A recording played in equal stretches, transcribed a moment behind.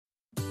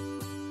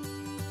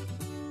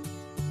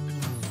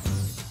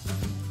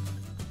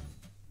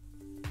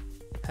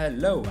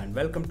Hello and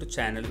welcome to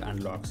channel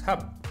Unlocks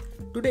Hub.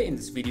 Today in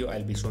this video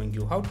I'll be showing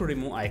you how to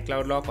remove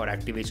iCloud lock or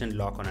activation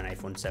lock on an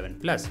iPhone 7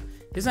 Plus.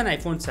 This is an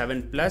iPhone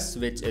 7 Plus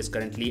which is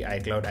currently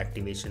iCloud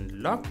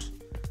activation locked.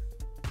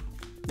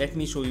 Let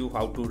me show you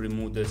how to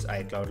remove this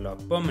iCloud lock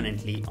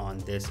permanently on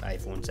this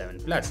iPhone 7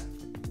 Plus.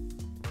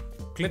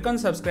 Click on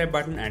the subscribe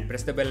button and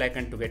press the bell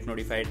icon to get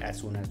notified as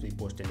soon as we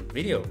post a new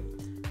video.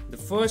 The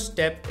first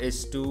step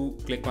is to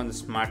click on the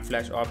Smart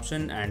Flash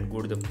option and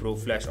go to the Pro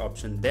Flash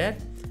option there.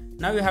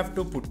 Now you have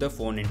to put the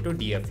phone into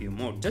DFU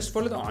mode. Just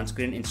follow the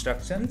on-screen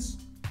instructions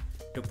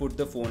to put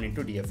the phone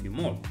into DFU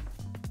mode.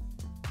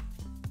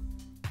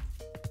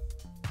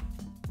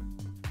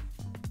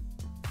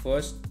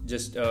 First,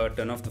 just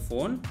turn off the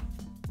phone.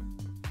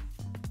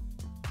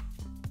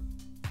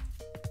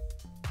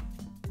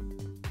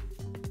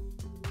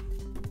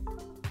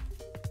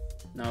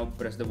 Now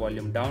press the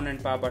volume down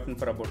and power button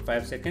for about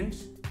 5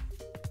 seconds.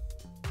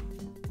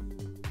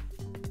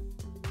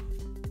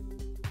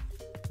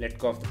 Let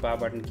go of the power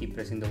button, keep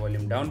pressing the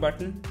volume down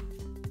button.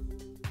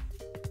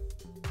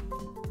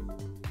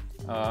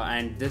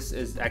 And this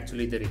is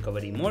actually the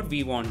recovery mode.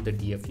 We want the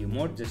DFU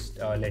mode.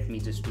 Let me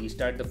just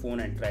restart the phone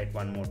and try it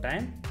one more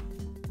time.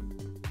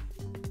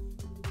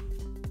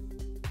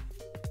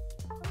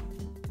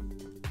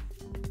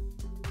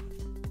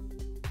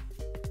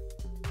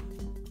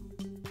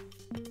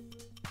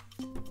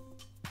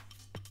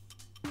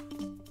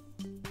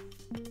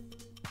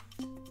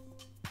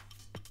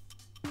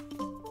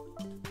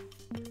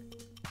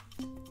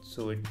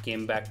 So it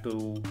came back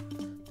to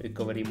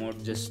recovery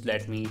mode. Just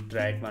let me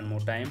try it one more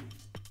time.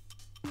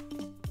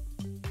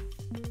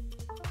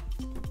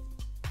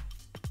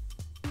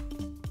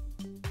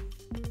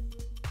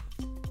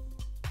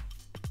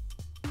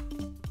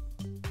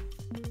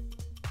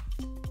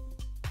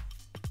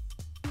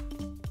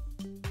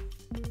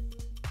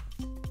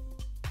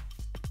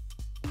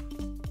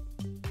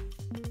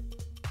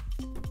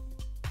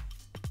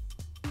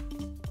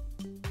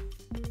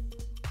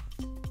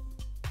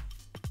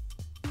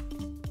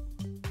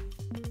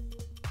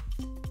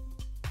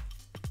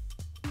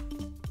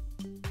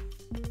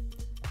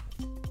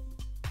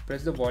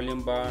 Press the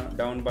volume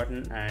down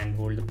button and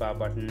hold the power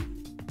button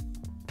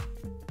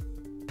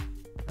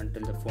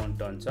until the phone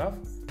turns off.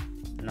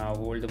 Now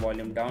hold the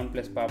volume down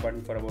plus power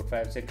button for about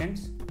 5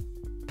 seconds.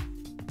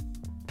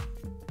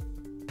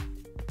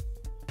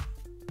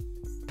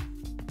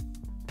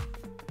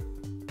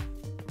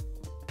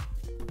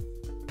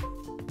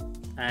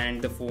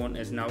 And the phone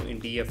is now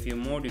in DFU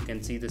mode. You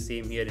can see the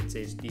same here, it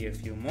says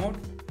DFU mode.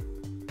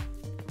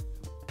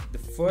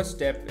 First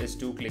step is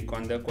to click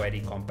on the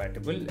query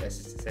compatible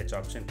SSH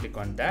option. Click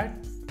on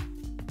that.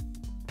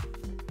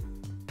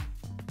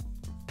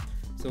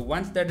 So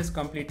once that is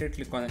completed,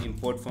 click on the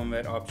import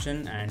firmware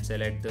option and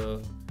select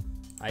the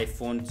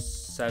iPhone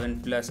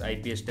 7 Plus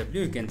iPsw.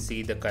 You can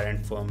see the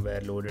current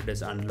firmware loaded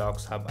is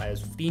Unlocks Hub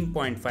iOS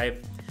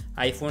 15.5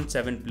 iPhone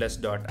 7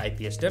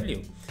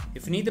 Plus.ipsw.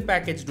 If you need the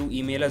package, do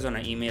email us on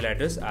our email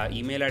address. Our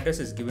email address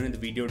is given in the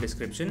video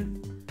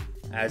description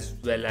as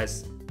well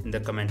as in the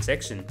comment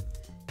section.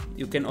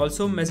 You can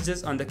also message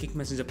us on the Kick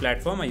Messenger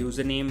platform. Our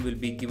username will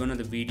be given on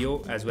the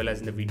video as well as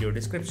in the video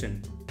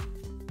description.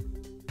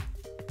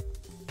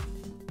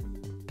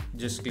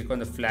 Just click on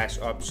the flash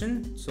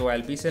option. So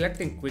I'll be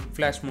selecting quick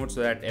flash mode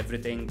so that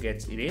everything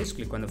gets erased.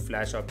 Click on the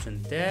flash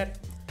option there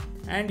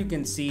and you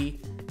can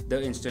see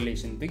the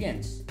installation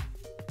begins.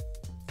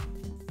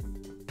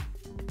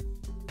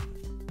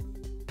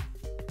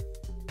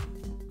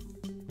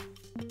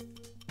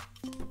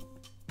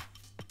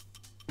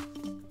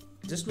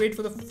 Just wait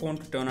for the phone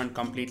to turn on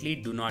completely.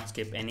 Do not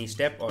skip any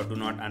step or do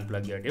not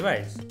unplug your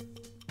device.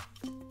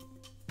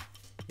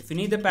 If you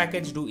need the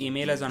package, do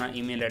email us on our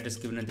email address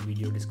given in the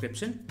video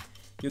description.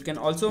 You can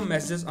also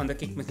message us on the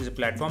Kick Messenger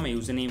platform. A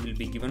username will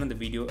be given on the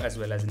video as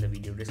well as in the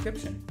video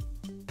description.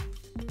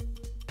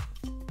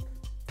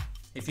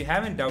 If you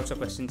have any doubts or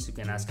questions, you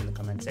can ask in the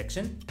comment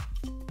section.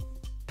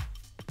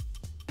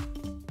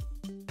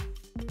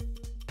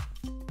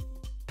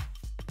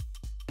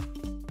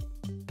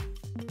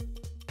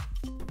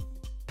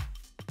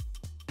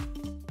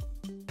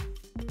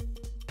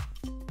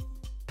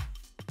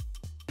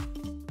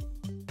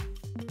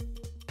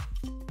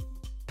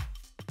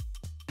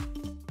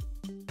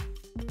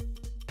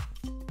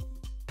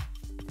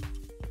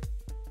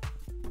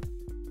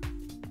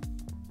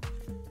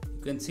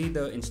 You can see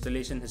the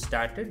installation has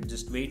started.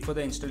 Just wait for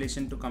the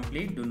installation to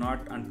complete. Do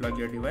not unplug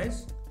your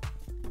device.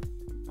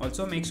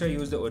 Also make sure you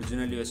use the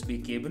original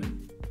USB cable.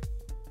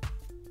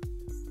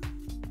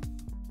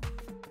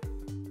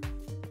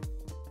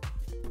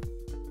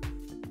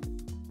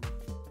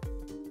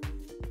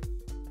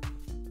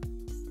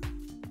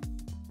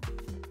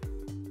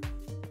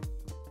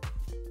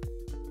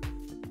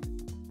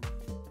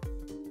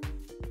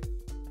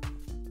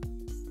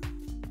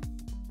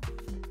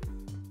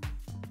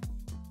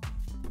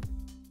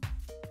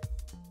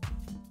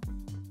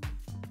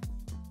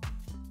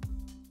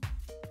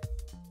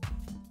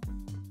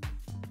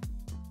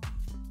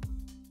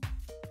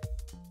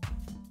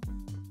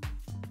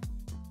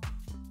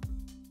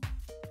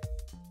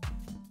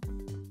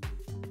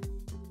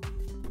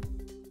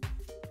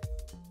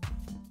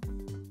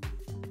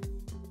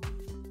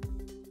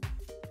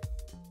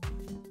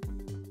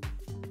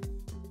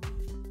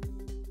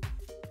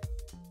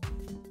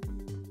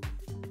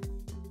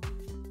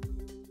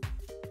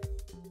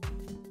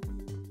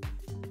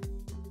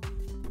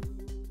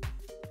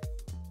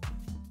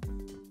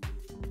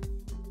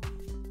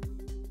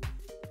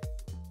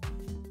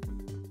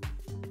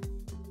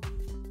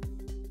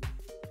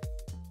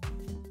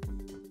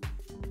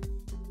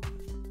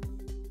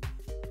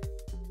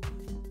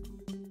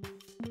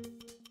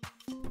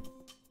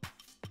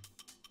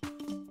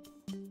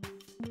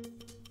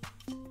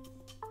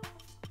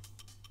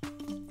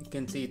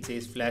 can see it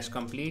says flash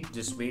complete.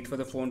 Just wait for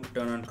the phone to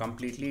turn on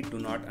completely. Do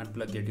not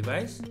unplug your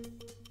device.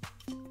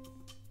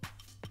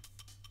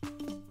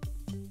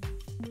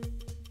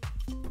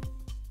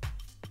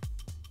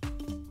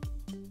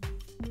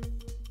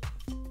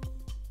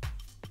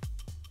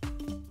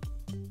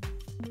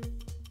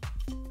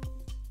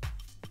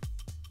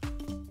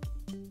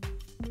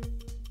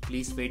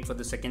 Please wait for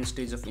the second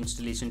stage of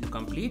installation to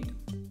complete.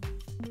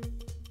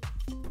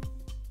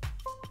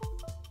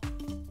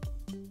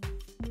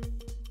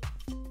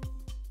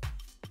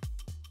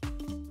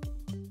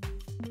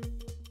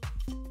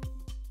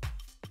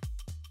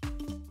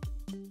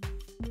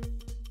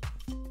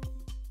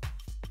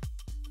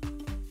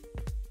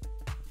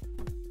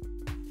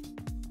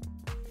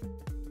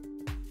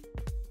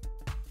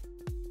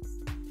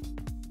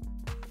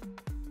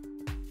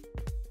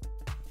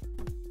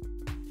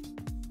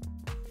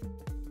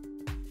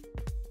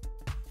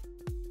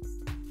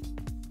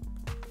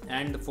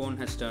 And the phone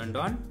has turned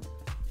on.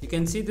 You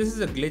can see this is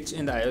a glitch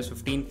in the iOS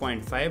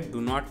 15.5. Do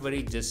not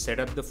worry, just set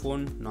up the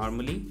phone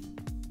normally.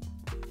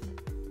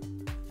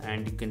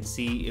 And you can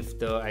see if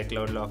the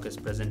iCloud lock is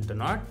present or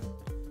not.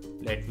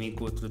 Let me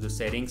go through the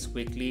settings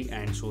quickly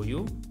and show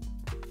you.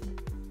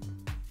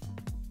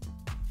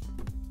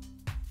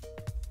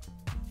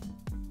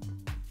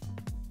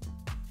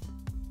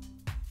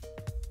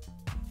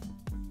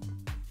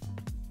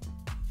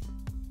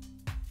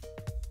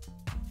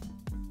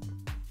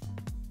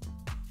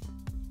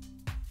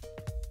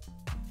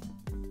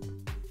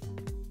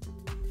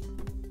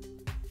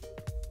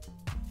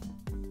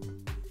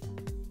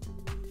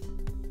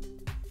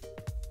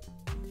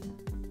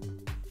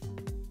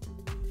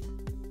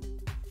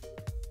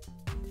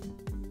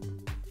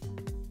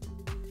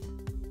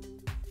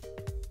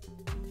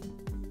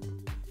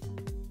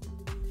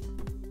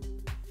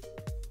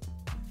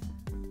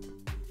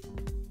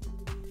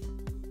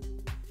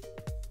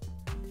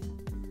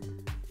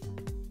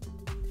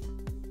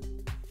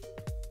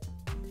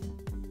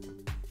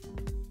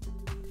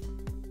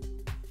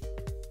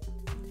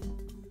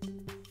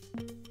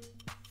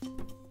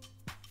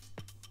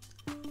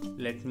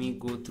 Let me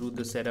go through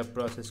the setup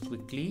process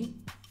quickly.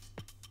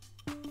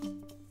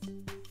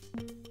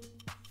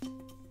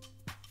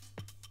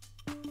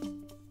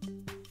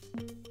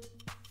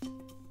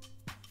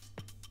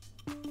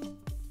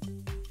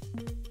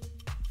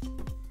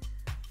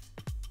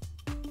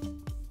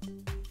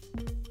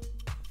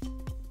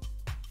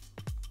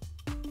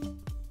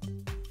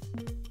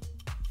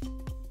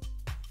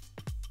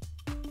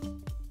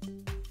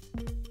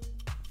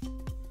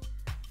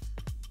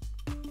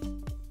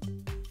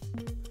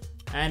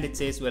 And it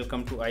says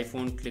welcome to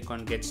iPhone. Click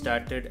on get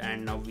started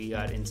and now we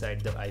are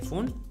inside the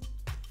iPhone.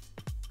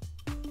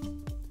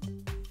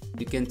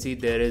 You can see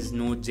there is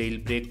no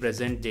jailbreak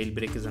present.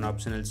 Jailbreak is an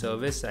optional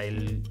service.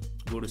 I'll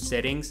go to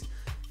settings.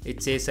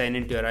 It says sign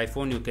into your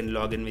iPhone. You can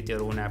log in with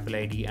your own Apple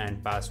ID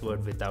and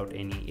password without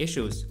any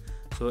issues.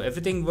 So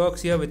everything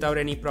works here without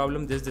any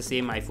problem. This is the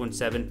same iPhone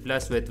 7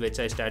 Plus with which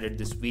I started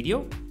this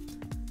video.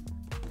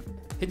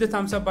 Hit the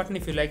thumbs up button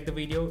if you liked the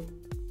video.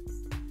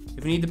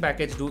 If you need the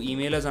package, do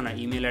email us on our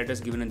email address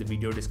given in the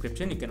video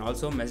description. You can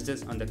also message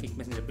us on the Kick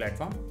Messenger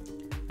platform.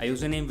 Our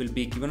username will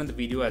be given on the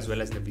video as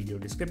well as in the video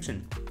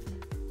description.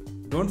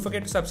 Don't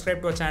forget to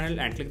subscribe to our channel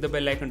and click the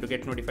bell icon to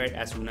get notified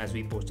as soon as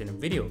we post a new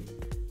video.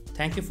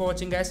 Thank you for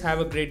watching guys. Have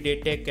a great day.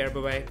 Take care.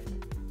 Bye bye.